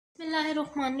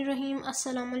बिस्मिल्लाहिर्रहमानिर्रहीम।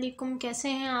 अस्सलाम वालेकुम। कैसे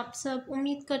हैं आप सब?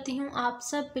 उम्मीद करती हूँ आप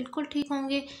सब बिल्कुल ठीक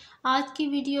होंगे। आज की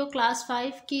वीडियो क्लास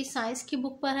 5 की साइंस की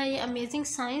बुक पर है। ये अमेजिंग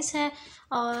साइंस है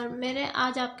और मेरे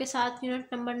आज आपके साथ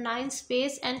unit number 9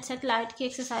 space and satellite की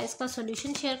एक्सरसाइज का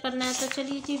सॉल्यूशन शेयर करना है। तो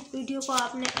चलिए जी, वीडियो को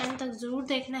आपने एंड तक ज़रूर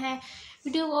देखना है।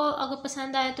 वीडियो को अगर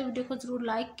पसंद आए तो वीडियो को ज़रूर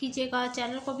लाइक कीजिएगा,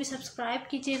 चैनल को भी सब्सक्राइब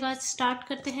कीजिएगा। स्टार्ट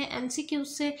करते हैं MCQ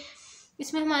से।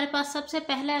 इसमें हमारे पास सबसे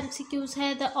पहला MCQs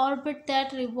है, the orbit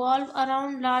that revolve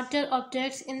around larger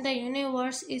objects in the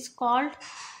universe is called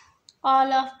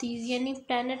all of these, यानी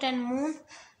planet and moon,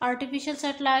 artificial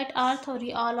satellite, अर्थ, और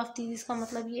ये ऑल ऑफ दीज इसका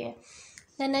मतलब ये है।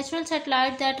 The natural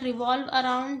satellite that revolve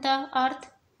around the earth,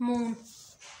 moon.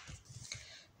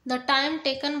 The time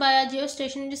taken by a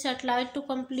geostationary satellite to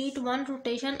complete one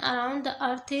rotation around the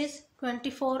earth is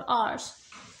 24 hours.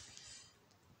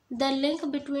 The link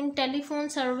between telephone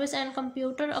service and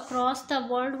computer across the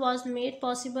world was made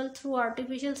possible through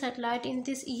artificial satellite in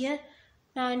this year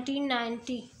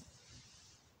 1990.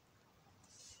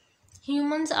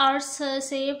 Humans are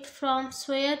saved from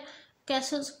severe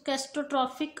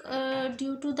catastrophic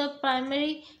due to the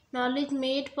primary knowledge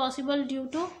made possible due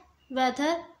to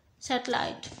weather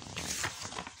satellite.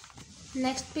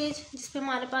 Next page जिस पे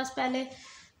हमारे पास पहले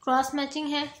cross matching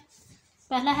है।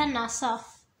 पहला है NASA.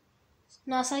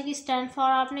 NASA की stand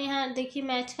for आपने यहाँ देखिए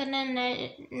मैच करना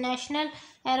है, national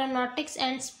aeronautics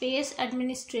and space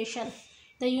administration.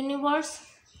 The universe,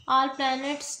 all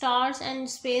planets, stars and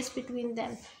space between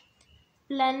them.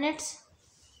 Planets,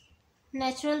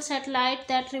 natural satellite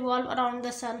that revolve around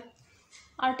the sun.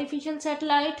 Artificial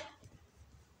satellite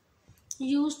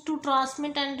used to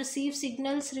transmit and receive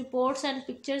signals, reports and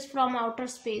pictures from outer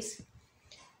space.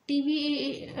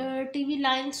 TV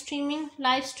live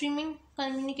streaming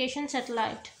communication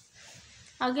satellite.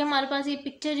 आगे हमारे पास ये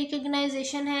picture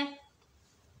recognisation है।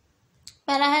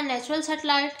 पहला है natural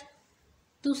satellite,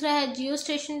 दूसरा है जियो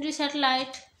stationery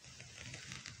satellite,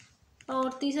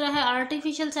 और तीसरा है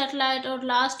आर्टिफिशियल सैटेलाइट, और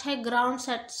लास्ट है ग्राउंड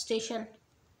स्टेशन।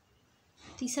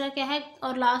 तीसरा क्या है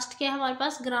और लास्ट क्या है हमारे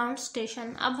पास? Ground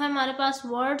station. अब है हमारे पास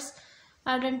वर्ड्स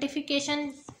आइडेंटिफिकेशन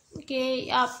के,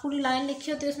 आप पूरी लाइन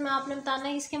लिखी होती है, उसमें आपने बताना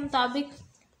है इसके मुताबिक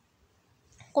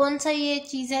कौन सा ये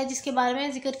चीज़ है जिसके बारे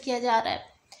में जिक्र किया जा रहा है।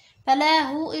 पहला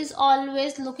है who is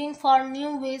always looking for new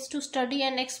ways to study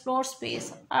and explore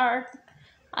space,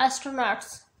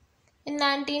 astronauts. In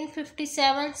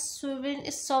 1957,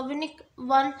 Soviet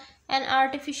One, an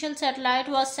artificial satellite,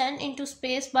 was sent into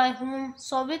space by whom?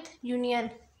 Soviet Union.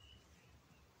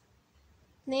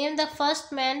 Name the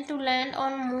first man to land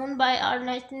on moon by our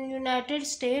United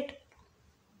States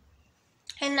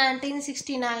in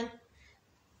 1969.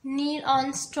 Neil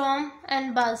Armstrong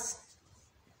and Buzz.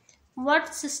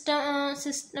 What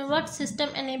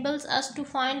system enables us to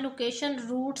find location,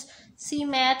 routes, see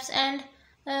maps and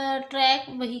track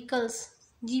vehicles?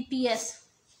 GPS.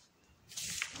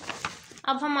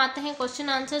 अब हम आते हैं question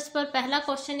answers पर। पहला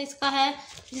question इसका है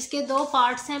जिसके दो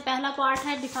पार्ट्स हैं। पहला पार्ट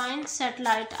है डिफाइन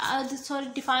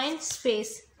डिफाइन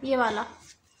स्पेस, ये वाला।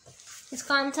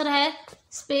 इसका आंसर है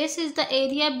space is the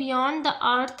area beyond the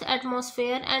earth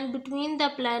atmosphere and between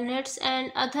the planets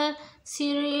and other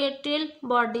serial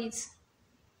bodies.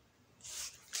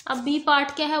 अब बी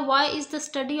पार्ट क्या है? Y is the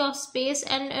study of space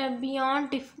and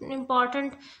beyond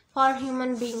important for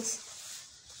human beings?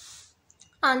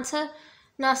 Answer,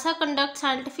 NASA conducts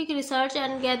scientific research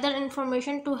and gather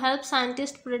information to help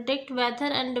scientists predict weather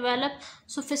and develop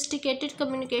sophisticated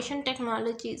communication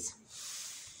technologies.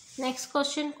 Next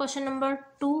question, question number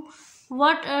 2.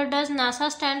 What does NASA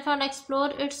stand for?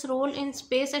 Explore its role in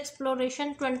space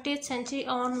exploration 20th century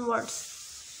onwards.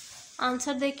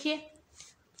 Answer देखिए,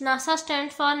 NASA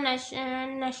stands for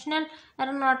National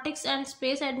Aeronautics and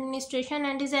Space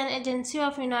Administration and is an agency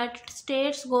of United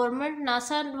States government.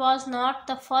 NASA was not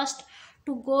the first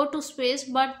to go to space,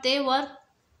 but they were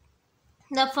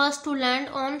the first to land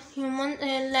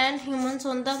humans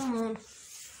on the moon.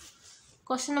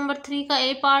 Question number 3 का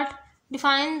A part.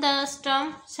 Define the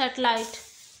term satellite.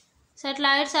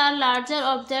 Satellites are larger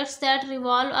objects that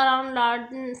revolve around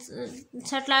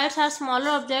Satellites are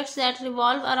smaller objects that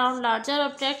revolve around larger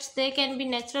objects. They can be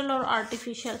natural or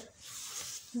artificial.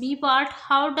 B part.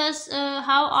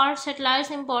 How are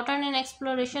satellites important in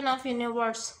exploration of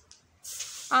universe?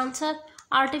 Answer,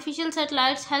 artificial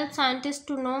satellites help scientists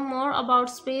to know more about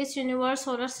space, universe,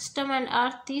 solar system and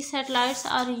earth. These satellites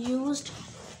are used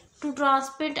to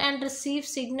transmit and receive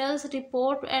signals,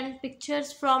 report and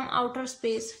pictures from outer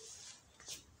space.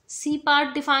 C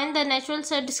part. Describe the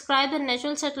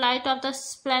natural satellite of the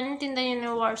planet in the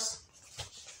universe.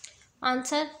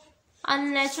 Answer,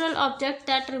 Unnatural objects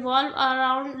that revolve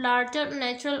around larger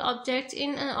natural objects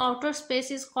in outer space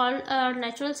is called a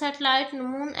natural satellite.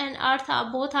 Moon and Earth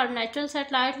both are natural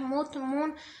satellites.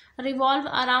 Moon revolve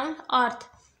around Earth.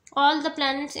 All the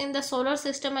planets in the solar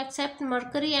system except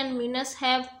Mercury and Venus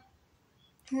have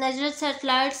natural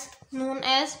satellites known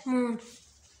as moon.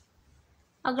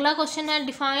 अगला question है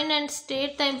define and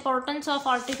state the importance of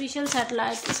artificial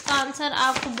satellite. इसका answer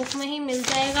आपको book में ही मिल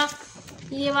जाएगा।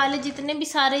 ये वाले जितने भी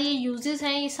सारे ये यूजेस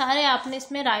हैं ये सारे आपने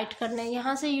इसमें राइट करने हैं।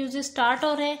 यहाँ से यूजेस स्टार्ट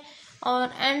हो रहे हैं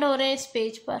और एंड हो रहे हैं इस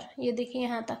पेज पर, ये देखिए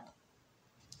यहाँ तक,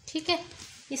 ठीक है।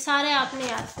 ये सारे आपने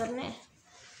याद करने हैं।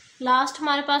 लास्ट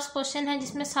हमारे पास क्वेश्चन है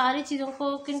जिसमें सारी चीज़ों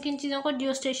को, किन किन चीज़ों को,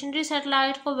 जियो स्टेशनरी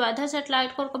सैटेलाइट को, वेदर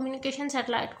सैटेलाइट को और कम्युनिकेशन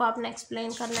सैटेलाइट को आपने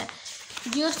एक्सप्लेन करना है।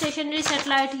 जियो स्टेशनरी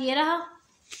सैटेलाइट ये रहा,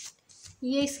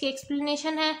 ये इसकी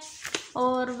एक्सप्लेनेशन है।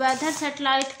 और वेदर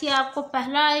सैटेलाइट की आपको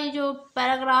पहला ये जो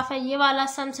पैराग्राफ है ये वाला,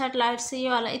 सम सैटेलाइट से ये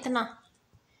वाला इतना,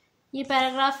 ये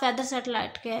पैराग्राफ वेदर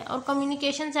सैटेलाइट का है। और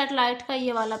कम्युनिकेशन सैटेलाइट का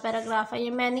ये वाला पैराग्राफ है, ये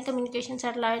मैनी कम्युनिकेशन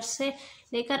सैटेलाइट से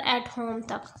लेकर एट होम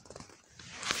तक,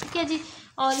 ठीक है जी।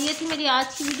 और ये थी मेरी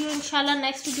आज की वीडियो। इंशाल्लाह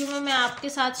नेक्स्ट वीडियो में मैं आपके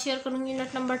साथ शेयर करूँगी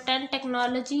unit number 10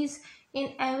 technologies in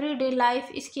everyday life,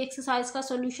 इसकी एक्सरसाइज का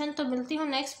सॉल्यूशन। तो मिलती हूँ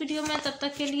नेक्स्ट वीडियो में, तब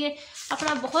तक के लिए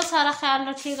अपना बहुत सारा ख्याल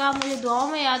रखिएगा, मुझे दुआओं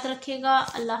में याद रखिएगा।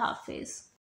 अल्लाह हाफिज़।